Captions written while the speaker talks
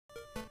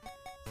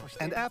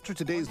And after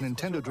today's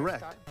Nintendo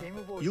Direct,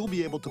 you'll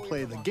be able to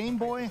play the Game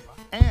Boy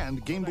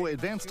and Game Boy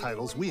Advance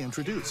titles we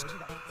introduced.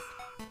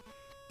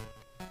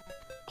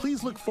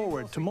 Please look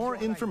forward to more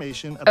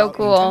information about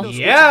Nintendo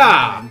Switch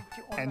Online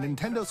and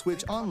Nintendo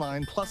Switch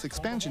Online Plus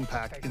expansion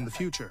pack in the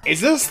future.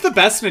 Is this the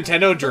best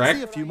Nintendo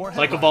Direct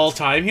like of all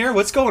time here?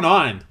 What's going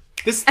on?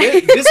 This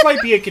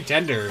might be a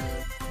contender.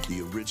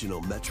 The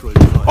original Metroid.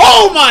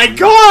 Oh my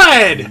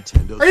god!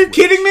 Are you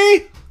kidding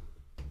me?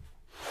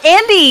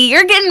 Andy,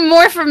 you're getting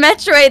more for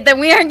Metroid than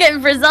we are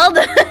getting for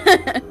Zelda.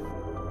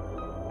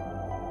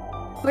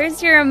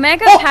 Where's your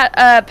Omega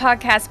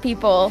podcast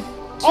people?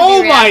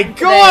 Oh my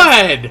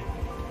god!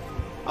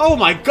 Oh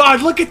my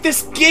god, look at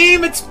this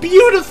game! It's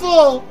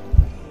beautiful!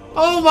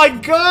 Oh my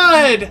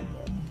god!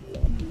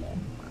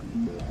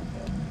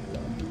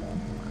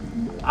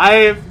 I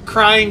am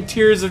crying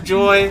tears of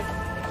joy.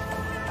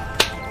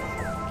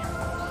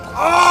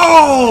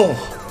 Oh!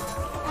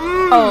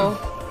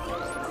 Oh.